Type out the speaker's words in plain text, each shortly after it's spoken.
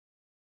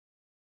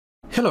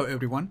Hello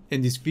everyone,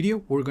 in this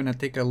video we're gonna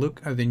take a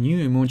look at the new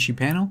emoji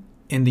panel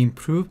and the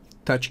improved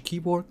touch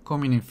keyboard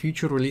coming in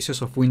future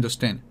releases of Windows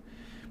 10.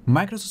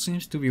 Microsoft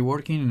seems to be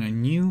working on a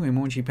new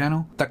emoji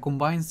panel that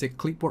combines the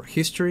clipboard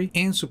history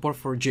and support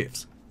for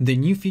GIFs. The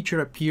new feature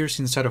appears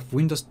inside of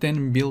Windows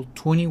 10 build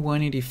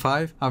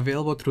 2185,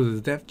 available through the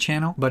dev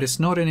channel, but it's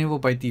not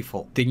enabled by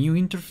default. The new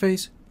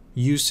interface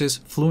uses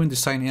fluent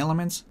design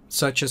elements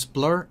such as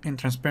blur and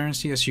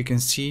transparency, as you can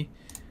see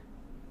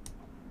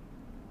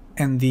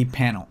in the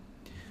panel.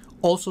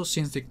 Also,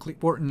 since the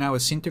clipboard now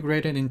is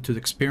integrated into the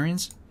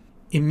experience,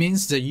 it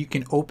means that you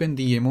can open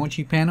the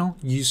emoji panel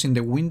using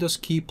the Windows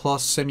key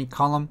plus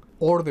semicolon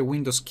or the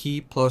Windows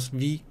key plus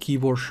V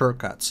keyboard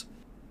shortcuts.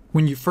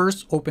 When you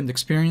first open the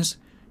experience,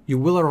 you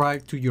will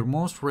arrive to your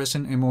most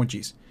recent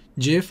emojis,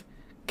 GIF,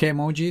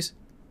 Kemojis,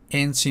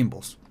 and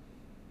symbols.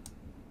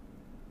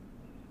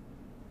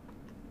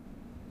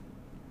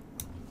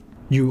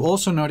 You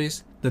also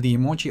notice that the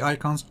emoji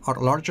icons are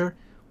larger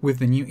with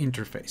the new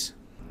interface.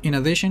 In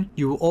addition,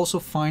 you will also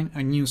find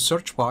a new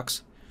search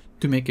box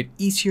to make it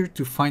easier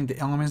to find the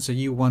elements that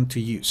you want to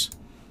use.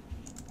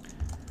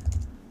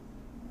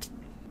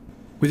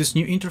 With this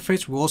new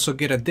interface, we'll also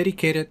get a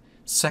dedicated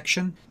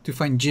section to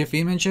find GIF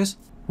images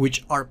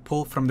which are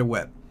pulled from the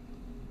web.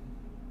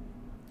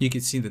 You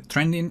can see the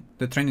trending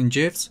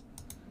GIFs,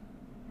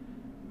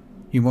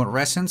 emote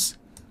recents,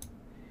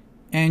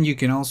 and you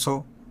can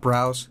also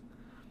browse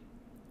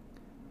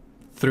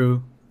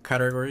through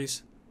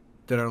categories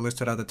that are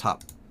listed at the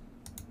top.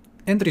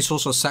 And there is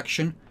also a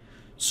section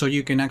so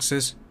you can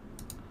access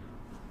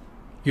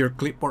your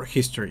clipboard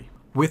history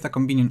with a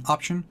convenient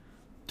option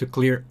to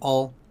clear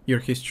all your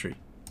history.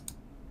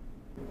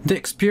 The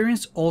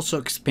experience also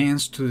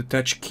expands to the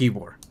touch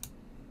keyboard,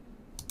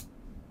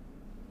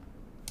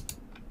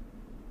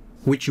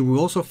 which you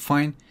will also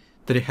find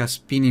that it has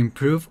been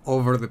improved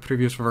over the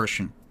previous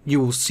version.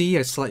 You will see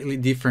a slightly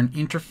different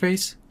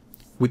interface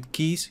with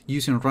keys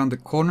using around the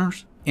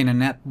corners and a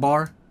nav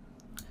bar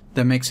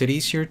that makes it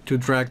easier to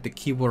drag the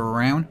keyboard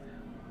around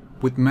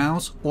with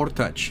mouse or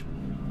touch.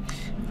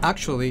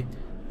 Actually,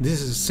 this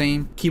is the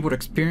same keyboard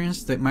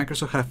experience that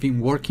Microsoft have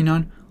been working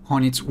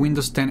on its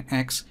Windows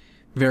 10X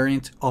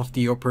variant of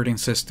the operating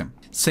system.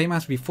 Same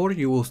as before,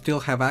 you will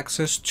still have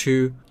access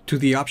to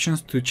the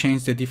options to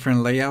change the different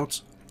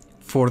layouts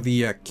for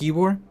the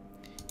keyboard,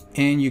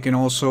 and you can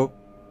also,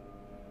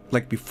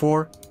 like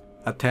before,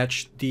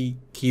 attach the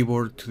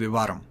keyboard to the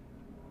bottom.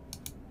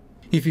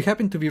 If you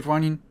happen to be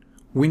running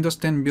Windows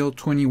 10 build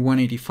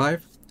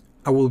 2185,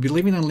 I will be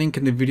leaving a link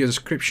in the video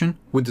description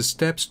with the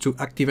steps to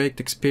activate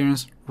the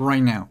experience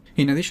right now.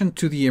 In addition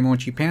to the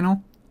emoji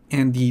panel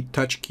and the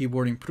touch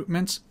keyboard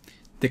improvements,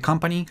 the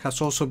company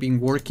has also been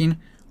working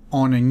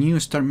on a new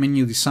start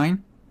menu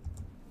design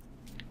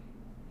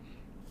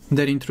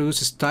that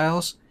introduces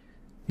styles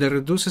that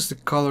reduces the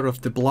color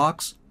of the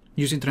blocks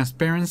using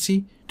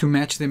transparency to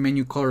match the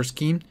menu color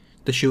scheme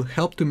that should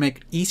help to make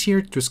it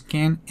easier to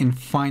scan and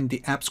find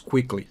the apps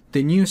quickly.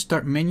 The new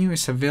start menu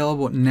is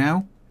available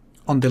now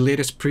on the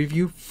latest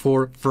preview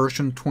for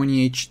version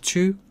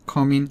 20H2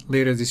 coming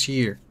later this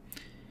year.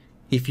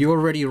 If you're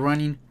already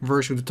running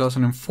version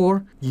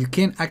 2004, you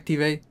can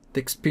activate the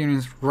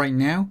experience right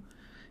now,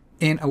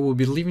 and I will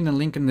be leaving a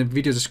link in the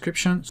video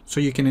description so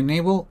you can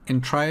enable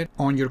and try it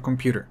on your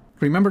computer.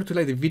 Remember to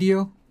like the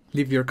video,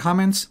 leave your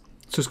comments,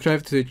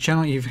 subscribe to the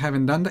channel if you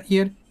haven't done that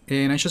yet,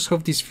 and I just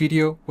hope this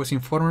video was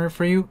informative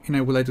for you, and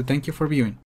I would like to thank you for viewing.